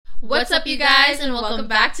What's up, you guys, and welcome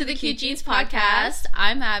back to the Cute Jeans Podcast.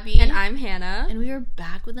 I'm Abby. And I'm Hannah. And we are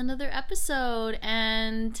back with another episode.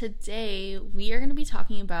 And today, we are going to be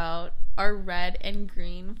talking about our red and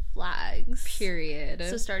green flags. Period.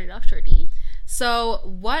 So start it off, Shorty. So,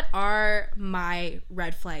 what are my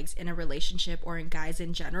red flags in a relationship or in guys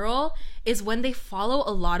in general is when they follow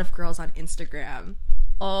a lot of girls on Instagram.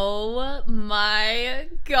 Oh my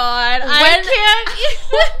god. I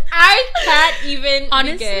can't even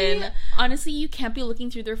begin. Honestly, you can't be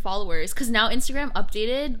looking through their followers because now Instagram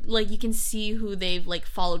updated, like, you can see who they've, like,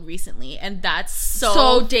 followed recently, and that's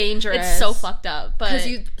so dangerous. It's so fucked up. Because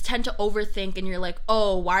you tend to overthink and you're like,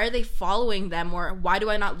 oh, why are they following them? Or why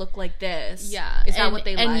do I not look like this? Yeah. Is that what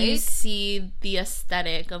they like? And you see the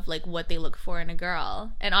aesthetic of, like, what they look for in a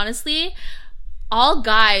girl. And honestly, all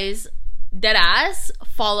guys dead ass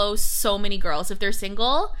follow so many girls. If they're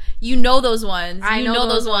single, you know those ones. I know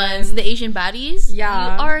those ones. The Asian baddies.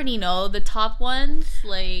 Yeah. You already know the top ones.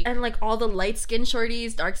 Like, and like all the light skin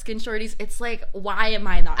shorties, dark skin shorties. It's like, why am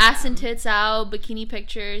I not ass them? and tits out, bikini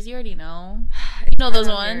pictures. You already know. You know those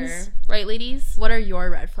ones. Right, ladies? What are your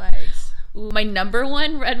red flags? Ooh, my number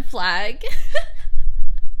one red flag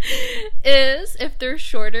is if they're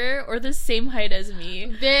shorter or the same height as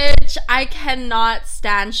me. Bitch, I cannot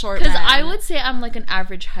stand short men. Because I would say I'm like an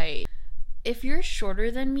average height. If you're shorter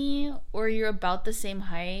than me or you're about the same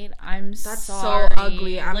height, that's sorry. So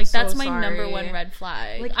ugly. That's my sorry. number one red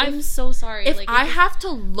flag. Like, I'm so sorry. If like, I have to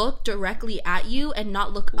look directly at you and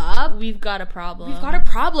not look up, we've got a problem.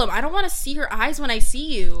 I don't want to see your eyes when I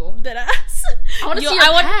see you. That ass. I want to see your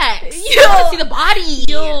pecs. I want to see the body.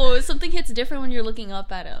 Yo, something hits different when you're looking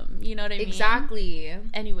up at him. You know what I mean? Exactly.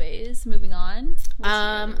 Anyways, moving on.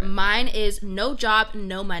 Mine is no job,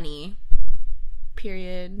 no money.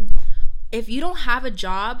 Period. If you don't have a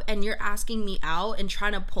job and you're asking me out and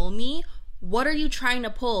trying to pull me, what are you trying to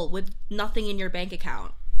pull with nothing in your bank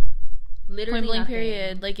account? Literally point blank, nothing.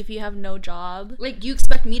 period. Like, if you have no job. Like, you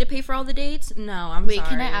expect me to pay for all the dates? No, I'm sorry. Wait,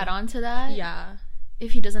 can I add on to that? Yeah.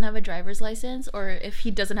 If he doesn't have a driver's license or if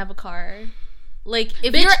he doesn't have a car. Like,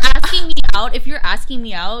 if Bitch, you're asking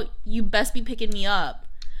me out, you best be picking me up.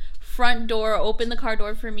 Front door, open the car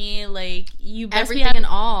door for me. Like, you best everything and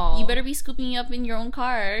all. You better be scooping me up in your own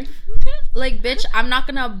car. Like, bitch, I'm not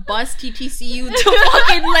gonna bust TTCU to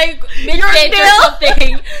fucking, like, Midgate or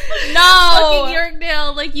something. No. Fucking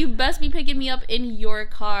Yorkdale. Like, you best be picking me up in your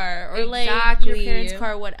car. Or, like, your parents'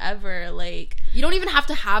 car, whatever. Like, you don't even have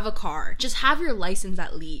to have a car. Just have your license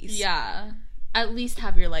at least. Yeah. At least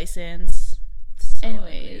have your license.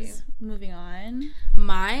 Anyways, moving on.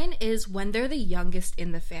 Mine is when they're the youngest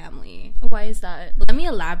in the family. Why is that? Let me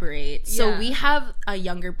elaborate. Yeah. So we have a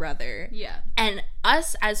younger brother. Yeah. And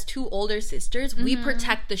us as two older sisters, we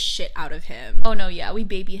protect the shit out of him. Oh no, yeah. We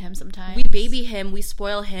baby him sometimes. We baby him, we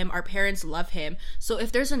spoil him, our parents love him. So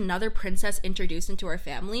if there's another princess introduced into our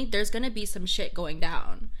family, there's gonna be some shit going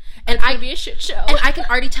down. And it's gonna be a shit show. And I can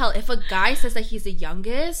already tell if a guy says that he's the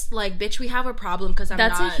youngest, like, bitch, we have a problem because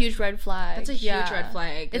That's a huge red flag. That's a huge red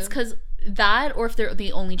flag. It's because that, or if they're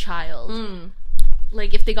the only child.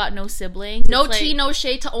 Like, if they got no siblings. No tea, no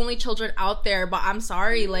shade to only children out there, but I'm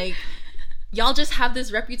sorry, like, y'all just have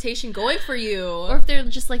this reputation going for you. Or if they're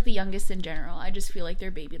just, like, the youngest in general. I just feel like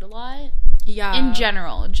they're babied a lot. Yeah. In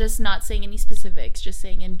general. Just not saying any specifics. Just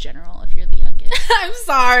saying in general if you're the youngest. I'm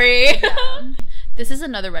sorry. Yeah. This is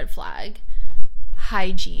another red flag.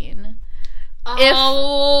 Hygiene.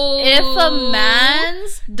 Oh. If a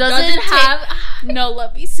man's doesn't have... No,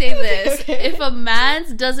 let me say this. Okay. If a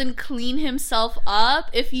man's doesn't clean himself up,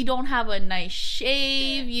 if you don't have a nice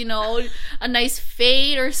shave, you know, a nice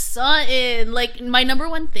fade or something. Like, my number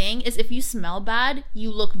one thing is if you smell bad,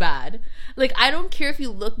 you look bad. Like, I don't care if you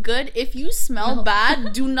look good. If you smell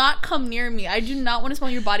bad, do not come near me. I do not want to smell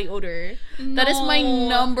your body odor. No. That is my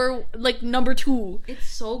number two. It's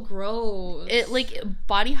so gross.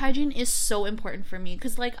 Body hygiene is so important for me.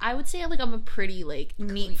 Because, like, I would say, like, I'm a pretty, like,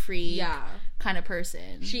 neat-free kind of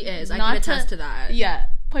person. She is. I can attest to that. Yeah.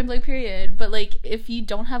 Point blank, period. But, like, if you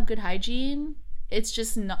don't have good hygiene, it's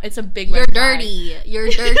just not... It's a big red flag. You're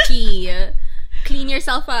dirty. Clean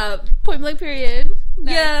yourself up. Point blank, period.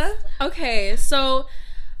 Next. Yeah. Okay, so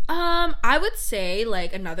I would say,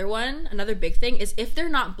 like, another big thing is if they're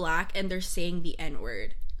not black and they're saying the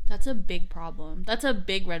N-word. That's a big problem. That's a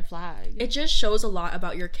big red flag. It just shows a lot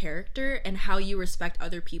about your character and how you respect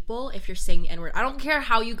other people if you're saying the N-word. I don't care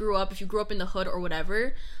how you grew up, if you grew up in the hood or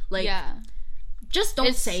whatever. Like, just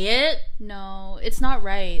don't say it. No, it's not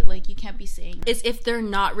right. Like, you can't be saying it. It's if they're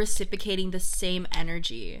not reciprocating the same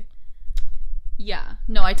energy. Yeah.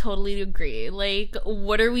 No, I totally agree. Like,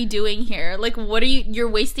 what are we doing here? Like, what are you're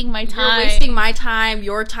wasting my time. You're wasting my time,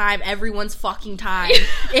 your time, everyone's fucking time.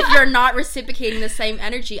 If you're not reciprocating the same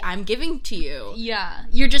energy I'm giving to you. Yeah.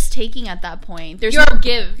 You're just taking at that point. There's no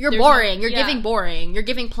give. You're boring. You're giving boring. You're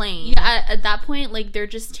giving plain. Yeah, at that point, like, they're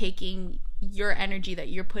just taking your energy that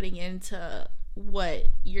you're putting into what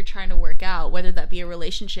you're trying to work out, whether that be a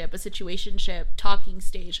relationship, a situationship, talking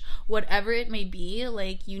stage, whatever it may be.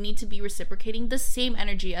 Like, you need to be reciprocating the same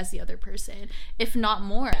energy as the other person, if not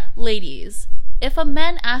more. Ladies, if a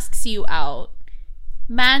man asks you out,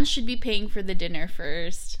 man should be paying for the dinner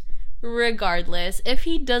first, regardless. If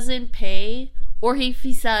he doesn't pay, or if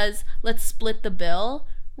he says, let's split the bill,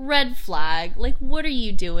 red flag. Like, what are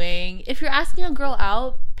you doing? If you're asking a girl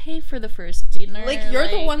out, pay for the first dinner. Like, you're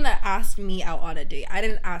the one that asked me out on a date. I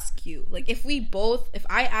didn't ask you. Like, if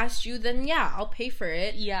I asked you, then yeah, I'll pay for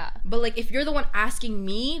it. Yeah. But, like, if you're the one asking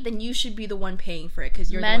me, then you should be the one paying for it,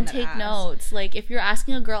 because you're Men the one that take asked. notes. Like, if you're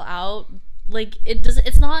asking a girl out, like,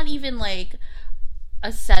 it's not even, like,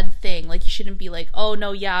 a said thing. Like, you shouldn't be like, oh,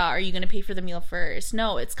 no, yeah, are you gonna pay for the meal first?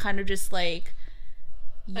 No, it's kind of just, like,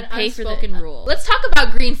 you pay for the rule. Let's talk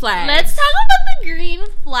about green flags. Let's talk about the green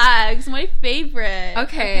flags. My favorite.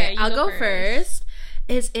 Okay, I'll go first.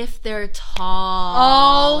 Is if they're tall.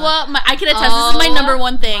 Oh, I can attest. This is my number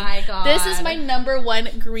one thing. My God. This is my number one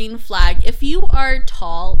green flag. If you are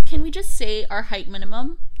tall, can we just say our height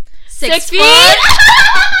minimum? 6 feet?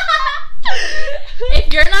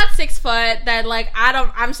 If you're not 6 foot, then, like,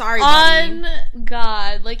 I'm sorry, buddy. On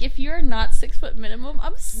God. Like, if you're not 6 foot minimum,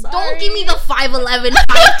 I'm sorry. Don't give me the 5'11",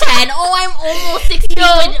 5'10". Oh, I'm almost 6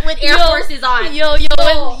 feet with Air Forces on.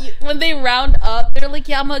 When they round up, they're like,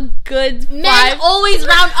 yeah, I'm a good 5. Men always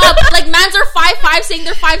round up. Like, mans are 5'5", saying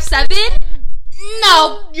they're 5'7".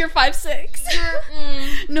 No. You're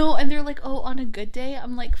 5'6". No, and they're like, oh, on a good day,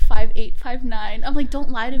 I'm like 5'8", 5'9". I'm like, don't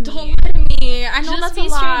lie to me. Don't lie to me. I know just that's a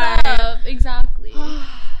lie. Straight up. Exactly.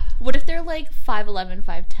 What if they're like 5'11",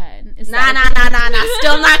 5'10"? Nah.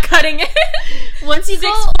 Still not cutting it. Once you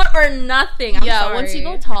 6 foot or nothing. I'm sorry. Once you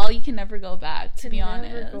go tall, you can never go back, to be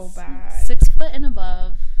honest. Never go back. 6 foot and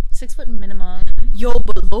above. 6 foot minimum. Yo,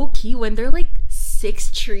 but low key, when they're like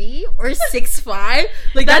 6'3" or 6'5",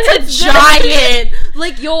 like that's a giant.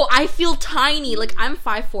 Like, yo, I feel tiny. Like, I'm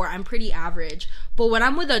 5'4". I'm pretty average. But when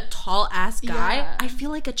I'm with a tall ass guy, I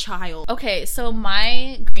feel like a child. Okay, so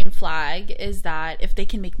my green flag is that if they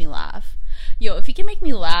can make me laugh. Yo, if you can make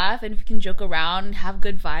me laugh and if you can joke around and have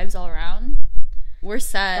good vibes all around, we're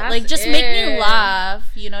set. Like, just make me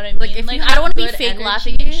laugh. You know what I mean? Like, if like, I don't want to be fake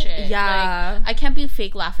laughing and shit. Yeah. Like, I can't be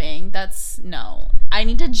fake laughing. No. I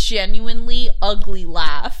need a genuinely ugly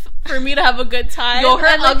laugh for me to have a good time. Yo, her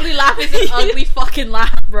ugly laugh is an ugly fucking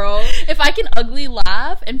laugh, bro. If I can ugly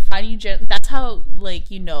laugh and find you that's how,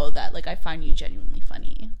 like, you know that, like, I find you genuinely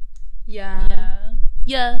funny. Yeah.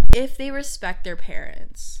 Yeah. If they respect their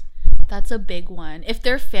parents. That's a big one. If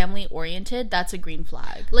they're family oriented, that's a green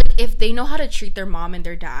flag. Like, if they know how to treat their mom and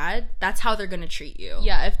their dad, that's how they're gonna treat you.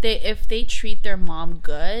 Yeah, if they treat their mom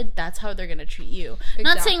good, that's how they're gonna treat you. Exactly.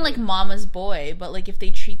 Not saying like mama's boy, but like if they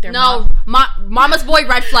treat their mama's boy,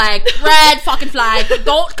 red flag. Red fucking flag.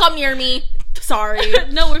 Don't come near me. Sorry.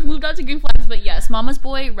 No, we've moved on to green flags, but yes, mama's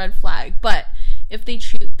boy, red flag. But if they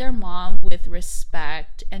treat their mom with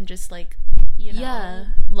respect and just like, you know,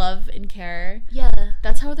 love and care,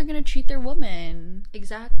 that's how they're gonna treat their woman.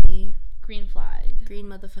 Exactly. Green flag. Green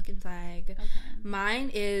motherfucking flag. Okay.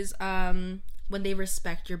 Mine is when they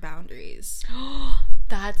respect your boundaries.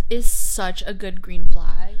 That is such a good green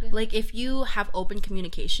flag. Like, if you have open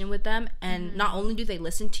communication with them and not only do they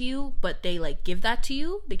listen to you, but they like give that to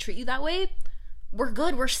you, they treat you that way, we're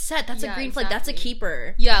good, we're set. That's a green flag. That's a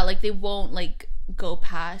keeper. Yeah, like they won't like go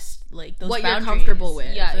past like those what boundaries. You're comfortable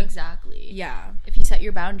with. Yeah, exactly. Yeah. If you set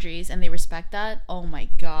your boundaries and they respect that, oh my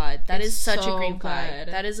God, that is such a green flag.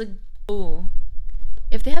 That is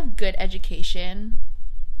if they have good education.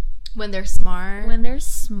 When they're smart.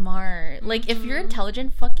 Like, if you're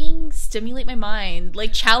intelligent, fucking stimulate my mind.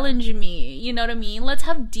 Like, challenge me. You know what I mean? Let's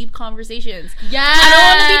have deep conversations. Yeah. I don't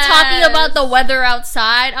want to be talking about the weather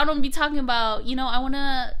outside. I don't want to be talking about, I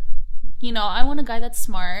want a guy that's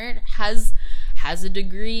smart, has a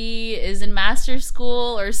degree, is in master's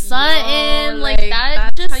school or something. Like,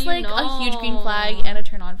 that's just like a huge green flag and a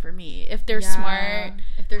turn on for me. If they're smart,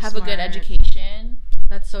 have a good education.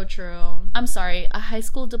 That's so true. I'm sorry, a high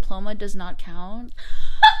school diploma does not count.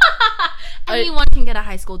 Anyone can get a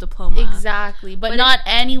high school diploma. Exactly. But not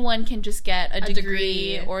anyone can just get a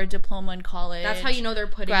degree or a diploma in college. That's how you know they're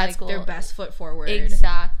putting like, their best foot forward.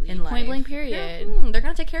 Exactly. In life. Point blank period. They're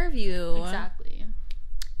going to take care of you. Exactly.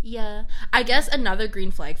 Yeah. I guess another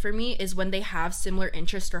green flag for me is when they have similar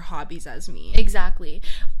interests or hobbies as me. Exactly.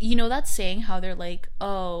 You know that saying how they're like,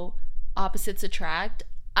 oh, opposites attract?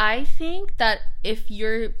 I think that if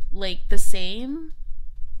you're like the same,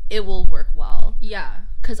 it will work well. Yeah.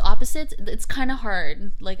 Because opposites, it's kind of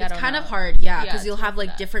hard. Like, it's I don't know. kind of hard, yeah. Because you'll have like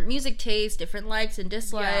that. different music tastes, different likes and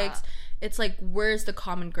dislikes. Yeah. It's like, where's the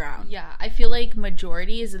common ground? Yeah. I feel like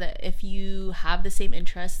majority is that if you have the same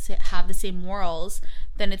interests, have the same morals,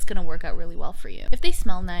 then it's going to work out really well for you. If they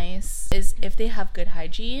smell nice, is if they have good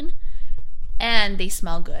hygiene and they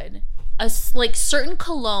smell good. Like certain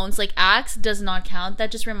colognes, like Axe does not count.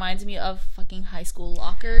 That just reminds me of fucking high school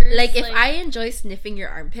lockers. Like if I enjoy sniffing your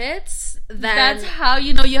armpits, then that's how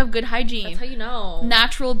you know you have good hygiene. That's how you know.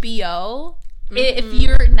 Natural BO. If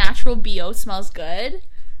your natural BO smells good,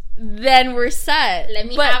 then we're set. Let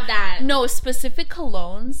me have that. No, specific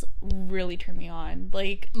colognes really turn me on.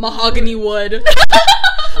 Like mahogany wood.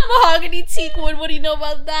 Mahogany teak wood. What do you know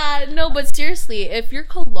about that? No, but seriously, if your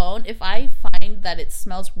cologne, if I find that it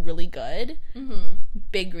smells really good,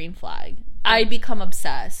 big green flag. I become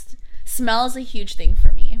obsessed. Smell is a huge thing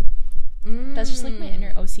for me. That's just like my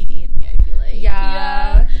inner OCD in me, I feel like.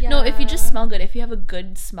 Yeah. No, if you just smell good, if you have a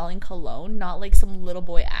good smelling cologne, not like some little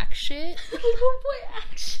boy act shit. Little boy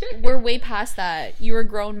act shit. We're way past that. You're a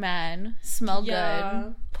grown man. Smell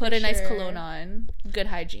good. Put a nice cologne on. Good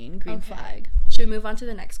hygiene. Green flag. Should we move on to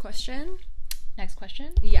the next question? Next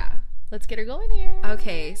question? Yeah. Let's get her going here.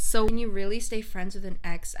 Okay, so can you really stay friends with an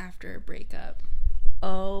ex after a breakup?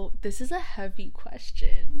 Oh, this is a heavy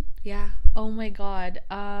question. Yeah. Oh my god.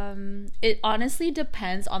 It honestly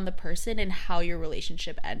depends on the person and how your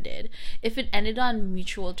relationship ended. If it ended on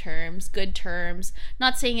mutual terms, good terms,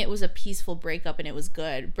 not saying it was a peaceful breakup and it was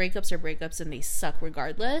good. Breakups are breakups and they suck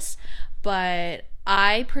regardless. But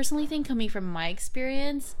I personally think, coming from my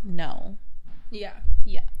experience, no. Yeah.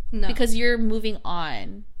 No. Because you're moving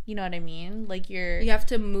on. You know what I mean? Like you have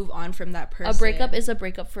to move on from that person. A breakup is a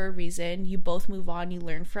breakup for a reason. You both move on, you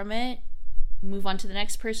learn from it, move on to the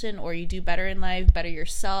next person, or you do better in life, better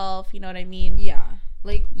yourself. You know what I mean? Yeah.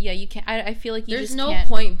 Like, yeah, you can't. I feel like there's no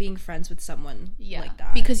point being friends with someone like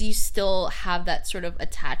that, because you still have that sort of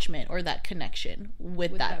attachment or that connection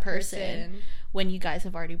with that person when you guys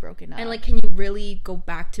have already broken up. And like, can you really go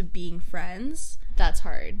back to being friends? That's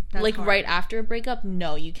hard. Right after a breakup,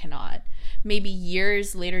 no, you cannot. Maybe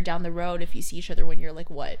years later down the road, if you see each other when you're like,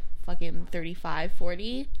 what, fucking 35,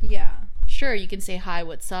 40? Yeah. Sure, you can say, hi,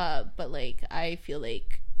 what's up? But like, I feel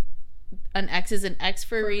like an ex is an ex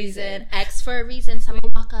for a reason. Ex for a reason.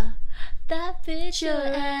 Samawaka. That bitch your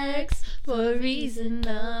ex for a reason,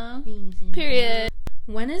 no. Period.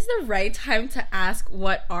 When is the right time to ask,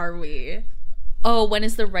 what are we? Oh, when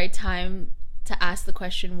is the right time to ask the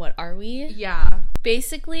question, what are we? Yeah.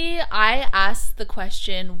 Basically, I asked the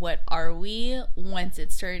question, what are we, once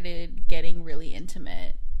it started getting really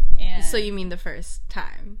intimate. And so you mean the first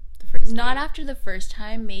time? Not after the first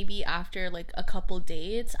time, maybe after like a couple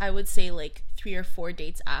dates. I would say like 3 or 4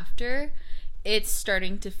 dates after, it's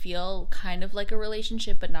starting to feel kind of like a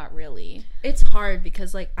relationship, but not really. It's hard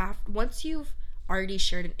because like once you've already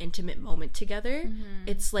shared an intimate moment together,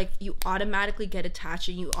 it's like you automatically get attached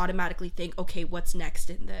and you automatically think, okay, what's next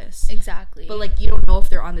in this? Exactly. But like, you don't know if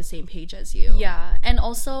they're on the same page as you. Yeah. And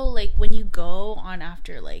also, like, when you go on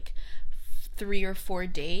after like 3 or 4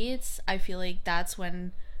 dates, I feel like that's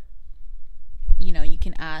when, you know, you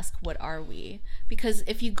can ask, what are we? Because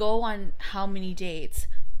if you go on how many dates,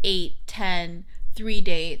 8, 10, 3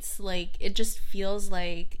 dates, like, it just feels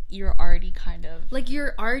like you're already kind of like,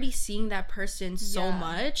 you're already seeing that person so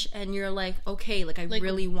much, and you're like, okay, like, I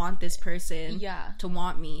really want this person to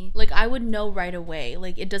want me. Like, I would know right away.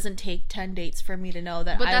 Like, it doesn't take 10 dates for me to know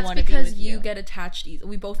that I want to be with you. But that's because you get attached easily.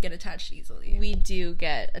 We both get attached easily. We do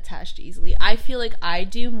get attached easily. I feel like I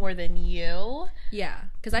do more than you. Yeah,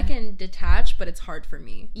 because I can detach, but it's hard for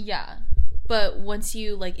me. Yeah. But once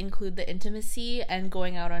you, like, include the intimacy and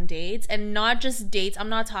going out on dates, and not just dates, I'm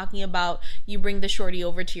not talking about you bring the shorty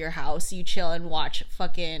over to your house, you chill and watch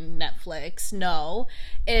fucking Netflix. No.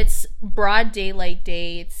 It's broad daylight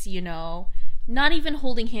dates, you know, not even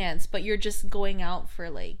holding hands, but you're just going out for,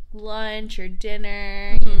 like, lunch or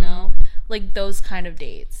dinner, you know, like, those kind of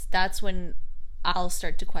dates. That's when I'll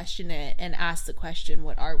start to question it and ask the question,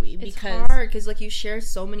 what are we? Because it's hard, because like, you share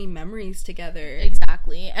so many memories together.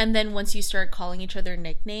 Exactly. And then once you start calling each other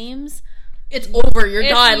nicknames, it's over. You're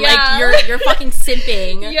done. Yeah. Like, you're fucking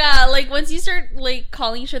simping. Yeah, like, once you start like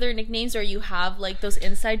calling each other nicknames, or you have like those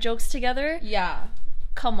inside jokes together, yeah,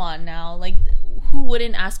 come on now. Like, who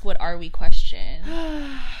wouldn't ask what are we question?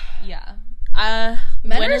 Yeah.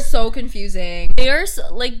 Men are so confusing. They are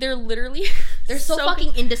so, like, they're literally They're so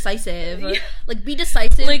fucking indecisive. Yeah. Like, be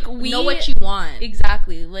decisive. Like, know what you want.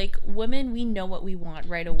 Exactly. Like, women, we know what we want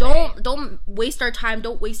right away. Don't waste our time.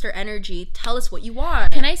 Don't waste our energy. Tell us what you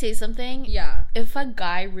want. Can I say something? Yeah. If a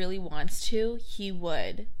guy really wants to, he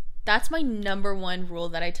would. That's my number one rule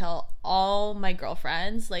that I tell all my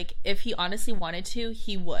girlfriends. Like, if he honestly wanted to,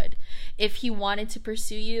 he would. If he wanted to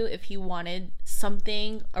pursue you, if he wanted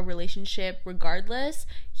something, a relationship, regardless,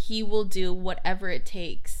 he will do whatever it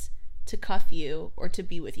takes to cuff you or to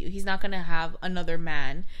be with you. He's not gonna have another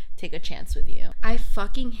man take a chance with you. I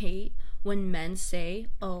fucking hate when men say,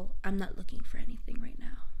 oh, I'm not looking for anything right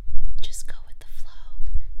now. Just go with the flow.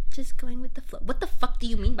 Just going with the flow. What the fuck do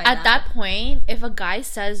you mean by that? At that point, if a guy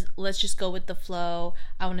says, let's just go with the flow,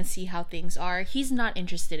 I want to see how things are, he's not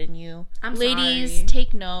interested in you. Ladies, sorry.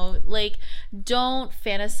 take note. Like, don't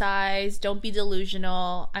fantasize. Don't be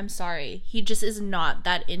delusional. I'm sorry. He just is not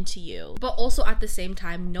that into you. But also at the same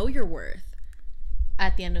time, know your worth.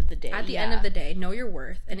 At the end of the day. At the end of the day, know your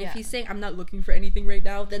worth. And if he's saying, I'm not looking for anything right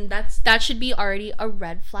now, then that should be already a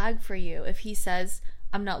red flag for you. If he says,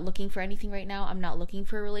 I'm not looking for anything right now, I'm not looking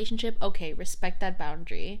for a relationship, okay, respect that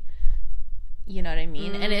boundary. You know what I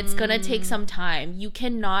mean? And it's gonna take some time. You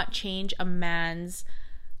cannot change a man's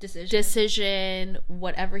decision,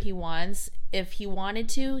 whatever he wants. If he wanted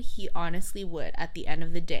to, he honestly would at the end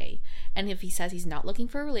of the day. And if he says he's not looking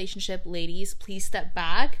for a relationship, ladies, please step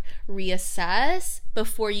back, reassess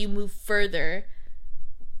before you move further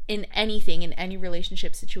in anything, in any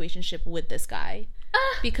relationship, situationship with this guy.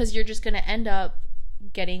 Because you're just gonna end up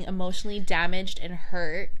getting emotionally damaged and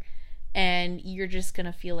hurt, and you're just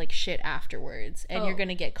gonna feel like shit afterwards, and you're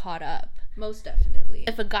gonna get caught up. Most definitely.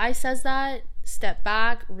 If a guy says that, step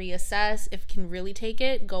back, reassess. If you can really take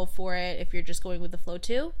it, go for it. If you're just going with the flow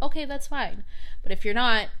too, okay, that's fine. But if you're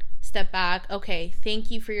not, step back. Okay, thank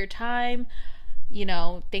you for your time, you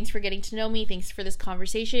know, thanks for getting to know me, thanks for this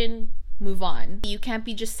conversation, move on. You can't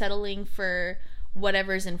be just settling for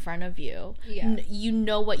whatever's in front of you. You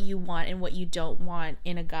know what you want and what you don't want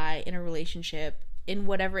in a guy, in a relationship, in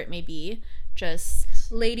whatever it may be.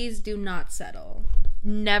 Just, ladies, do not settle.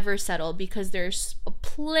 Never settle, because there's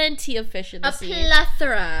plenty of fish in the sea. A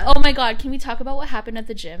plethora. Oh my god, can we talk about what happened at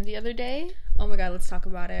the gym the other day? Oh my god, let's talk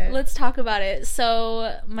about it.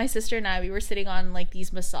 So my sister and I, we were sitting on like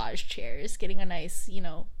these massage chairs, getting a nice, you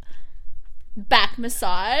know, back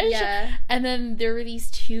massage. Yeah. And then there were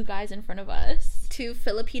these two guys in front of us. Two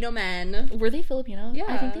Filipino men. Were they Filipino? Yeah.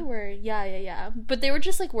 I think they were. Yeah. But they were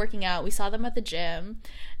just like working out. We saw them at the gym.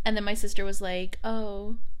 And then my sister was like,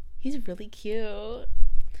 oh, he's really cute.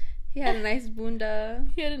 He had a nice bunda.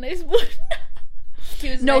 He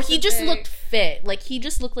just looked fit. Like, he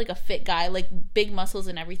just looked like a fit guy. Like, big muscles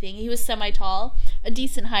and everything. He was semi-tall. A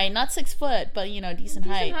decent height. Not 6 foot, but, you know, decent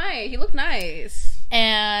height. He looked nice.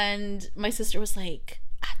 And my sister was like,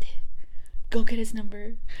 Ate, go get his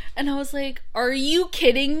number. And I was like, are you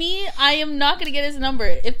kidding me? I am not gonna get his number.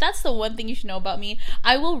 If that's the one thing you should know about me,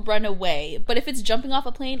 I will run away. But if it's jumping off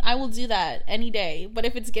a plane, I will do that any day. But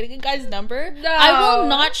if it's getting a guy's number, no, I will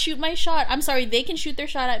not shoot my shot. I'm sorry, they can shoot their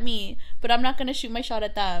shot at me, but I'm not gonna shoot my shot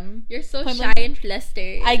at them. You're so shy and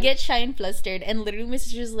flustered. I get shy and flustered, and literally my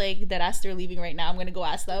sister's like, that ass, they're leaving right now, I'm gonna go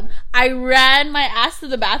ask them. I ran my ass to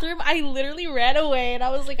the bathroom. I literally ran away, and I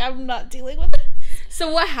was like, I'm not dealing with it.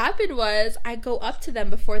 So what happened was, I go up to them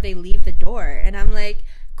before they leave the door, and I'm like,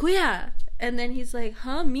 Kuya. And then he's like,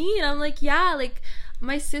 huh, me? And I'm like, yeah, like,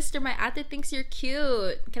 my sister, my ate thinks you're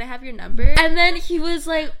cute. Can I have your number? And then he was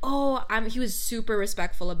like, he was super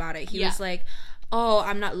respectful about it. He was like, oh,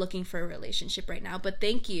 I'm not looking for a relationship right now, but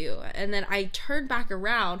thank you. And then I turned back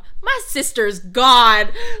around. My sister's gone.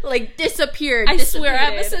 Like, disappeared. I swear I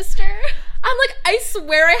have a sister. I'm like, I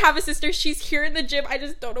swear I have a sister. She's here in the gym. I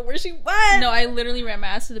just don't know where she went. No, I literally ran my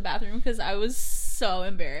ass to the bathroom because I was so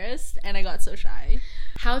embarrassed and I got so shy.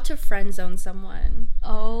 How to friend zone someone.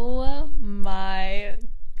 Oh my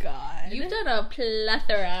god. You've done a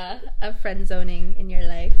plethora of friend zoning in your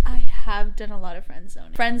life. I have done a lot of friend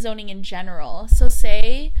zoning. Friend zoning in general. So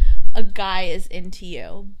say a guy is into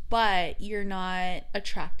you, but you're not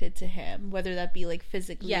attracted to him, whether that be like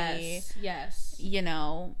physically. Yes. You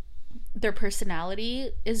know, their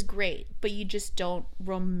personality is great, but you just don't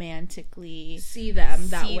romantically see them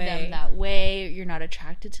that way. You're not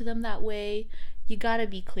attracted to them that way. You gotta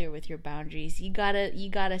be clear with your boundaries. You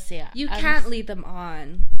gotta say, you can't lead them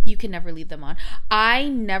on. You can never lead them on. I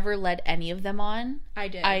never led any of them on. I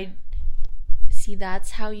did. See,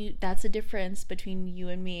 that's a difference between you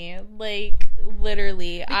and me. Like,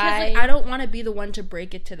 literally. Because I don't want to be the one to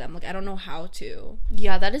break it to them. Like, I don't know how to.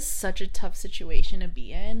 Yeah, that is such a tough situation to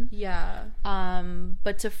be in. Yeah.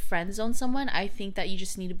 But to friend zone someone, I think that you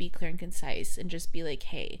just need to be clear and concise and just be like,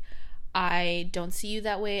 hey, I don't see you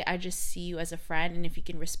that way. I just see you as a friend. And if you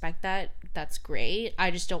can respect that, that's great. I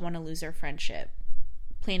just don't want to lose our friendship.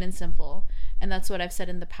 Plain and simple. And that's what I've said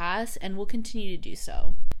in the past and will continue to do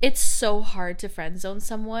so. It's so hard to friend zone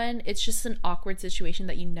someone. It's just an awkward situation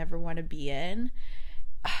that you never want to be in.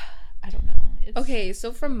 I don't know. Okay,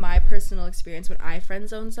 so from my personal experience, when I friend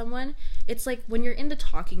zone someone, it's like when you're in the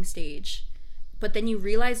talking stage, but then you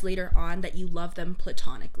realize later on that you love them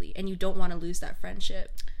platonically and you don't want to lose that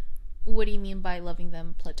friendship. What do you mean by loving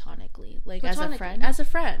them platonically? Like, as a friend? As a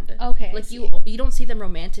friend. Okay. Like, you don't see them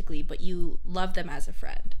romantically, but you love them as a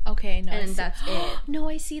friend. Okay, no. And that's it. No,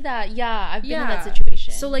 I see that. Yeah, I've been in that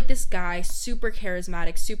situation. So, like, this guy, super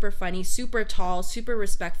charismatic, super funny, super tall, super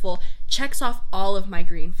respectful, checks off all of my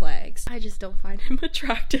green flags. I just don't find him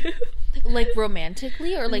attractive. Like,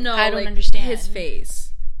 romantically? Or, like, no, I don't like, understand. His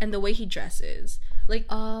face and the way he dresses. Like,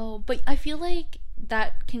 oh, but I feel like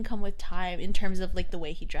that can come with time in terms of, like, the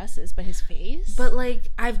way he dresses, but his face. But, like,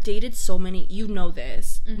 I've dated so many, you know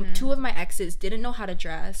this. Mm-hmm. 2 of my exes didn't know how to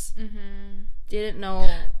dress. Mm-hmm. Didn't know.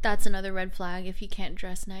 That's another red flag if you can't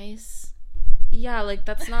dress nice. Yeah, like,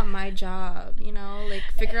 that's not my job, you know? Like,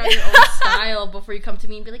 figure out your own style before you come to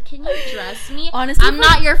me and be like, can you dress me? Honestly, I'm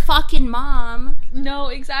not your fucking mom. No,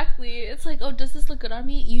 exactly. It's like, oh, does this look good on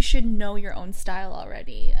me? You should know your own style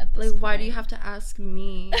already at this point. Why do you have to ask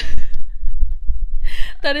me?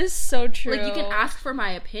 That is so true. Like, you can ask for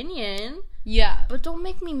my opinion. Yeah. But don't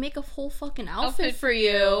make me make a whole fucking outfit for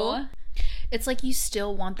you. It's like you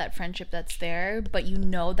still want that friendship that's there, but you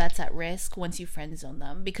know that's at risk once you friend zone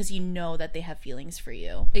them because you know that they have feelings for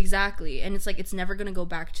you. Exactly. And it's like, it's never going to go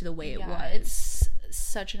back to the way it was. It's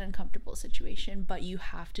such an uncomfortable situation, but you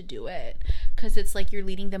have to do it because it's like you're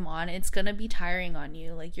leading them on. It's going to be tiring on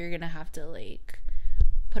you. Like, you're going to have to, like,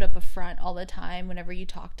 put up a front all the time whenever you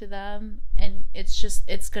talk to them, and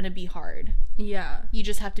it's gonna be hard. Yeah, you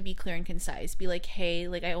just have to be clear and concise. Be like, hey,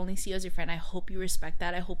 like, I only see you as your friend. I hope you respect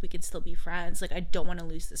that. I hope we can still be friends. Like, I don't want to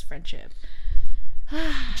lose this friendship.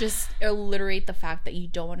 Just alliterate the fact that you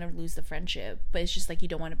don't want to lose the friendship, but it's just like you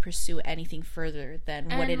don't want to pursue anything further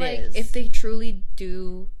than what it is. If they truly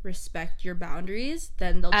do respect your boundaries,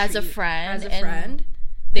 then they'll as treat a friend, you as a friend.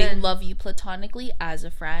 They love you platonically as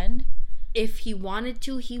a friend. If he wanted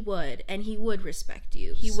to, he would, and he would respect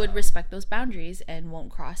you. He would respect those boundaries and won't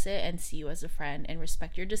cross it and see you as a friend and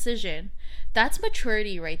respect your decision. That's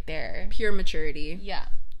maturity right there. Pure maturity. Yeah.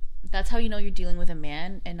 That's how you know you're dealing with a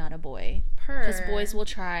man and not a boy. Because boys will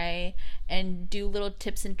try and do little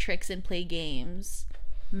tips and tricks and play games.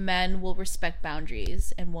 Men will respect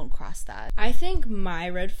boundaries and won't cross that. I think my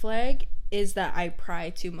red flag is that I pry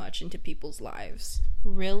too much into people's lives.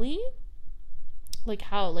 Really? Like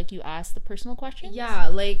how? Like you ask the personal questions? Yeah,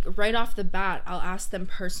 like right off the bat, I'll ask them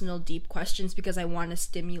personal, deep questions because I want to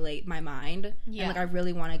stimulate my mind. Yeah. And like I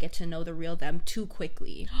really want to get to know the real them too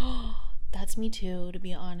quickly. That's me too, to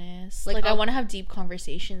be honest. Like I want to have deep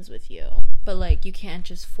conversations with you. But like you can't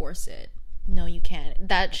just force it. No, you can't.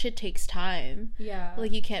 That shit takes time. Yeah.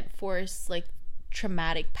 Like you can't force like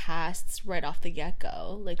traumatic pasts right off the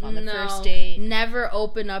get-go, like on the first date. Never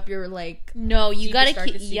open up your like you gotta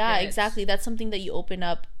keep exactly. That's something that you open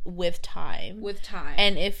up with time.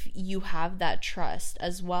 And if you have that trust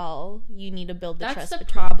as well, you need to build the trust. That's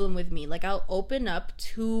the problem with me. Like I'll open up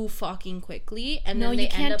too fucking quickly and then you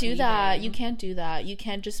can't do that. You can't do that. You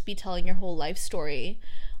can't just be telling your whole life story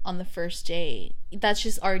on the first date. That's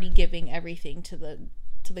just already giving everything to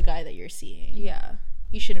the guy that you're seeing. Yeah.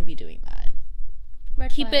 You shouldn't be doing that.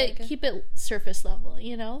 Keep flag. it surface level,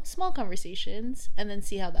 you know, small conversations, and then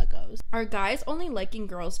see how that goes. Are guys only liking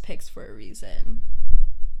girls' pics for a reason?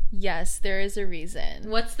 Yes, there is a reason.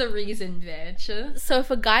 What's the reason, bitch? So if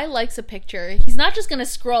a guy likes a picture, he's not just gonna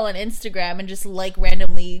scroll on Instagram and just like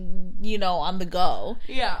randomly, you know, on the go.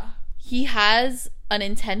 Yeah. He has an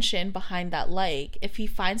intention behind that like. If he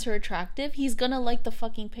finds her attractive, he's gonna like the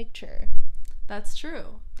fucking picture. That's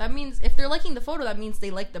true. That means if they're liking the photo, that means they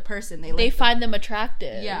like the person. They find them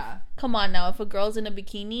attractive. Yeah. Come on now. If a girl's in a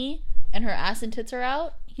bikini and her ass and tits are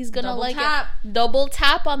out, he's gonna like it. Double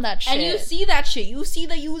tap on that shit. And you see that shit. You see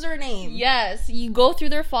the username. Yes. You go through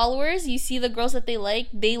their followers. You see the girls that they like.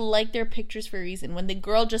 They like their pictures for a reason. When the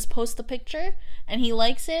girl just posts the picture and he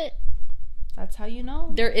likes it, that's how you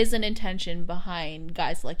know. There is an intention behind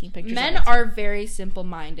guys liking pictures. Men are very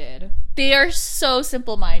simple-minded. They are so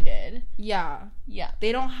simple-minded. Yeah. Yeah.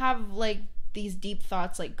 They don't have, like, these deep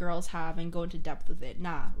thoughts like girls have and go into depth with it.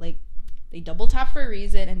 Nah, like they double tap for a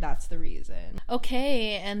reason, and that's the reason.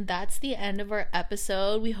 Okay, and that's the end of our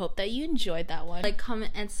episode. We hope that you enjoyed that one. Like,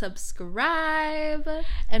 comment, and subscribe.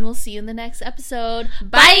 And we'll see you in the next episode.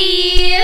 Bye!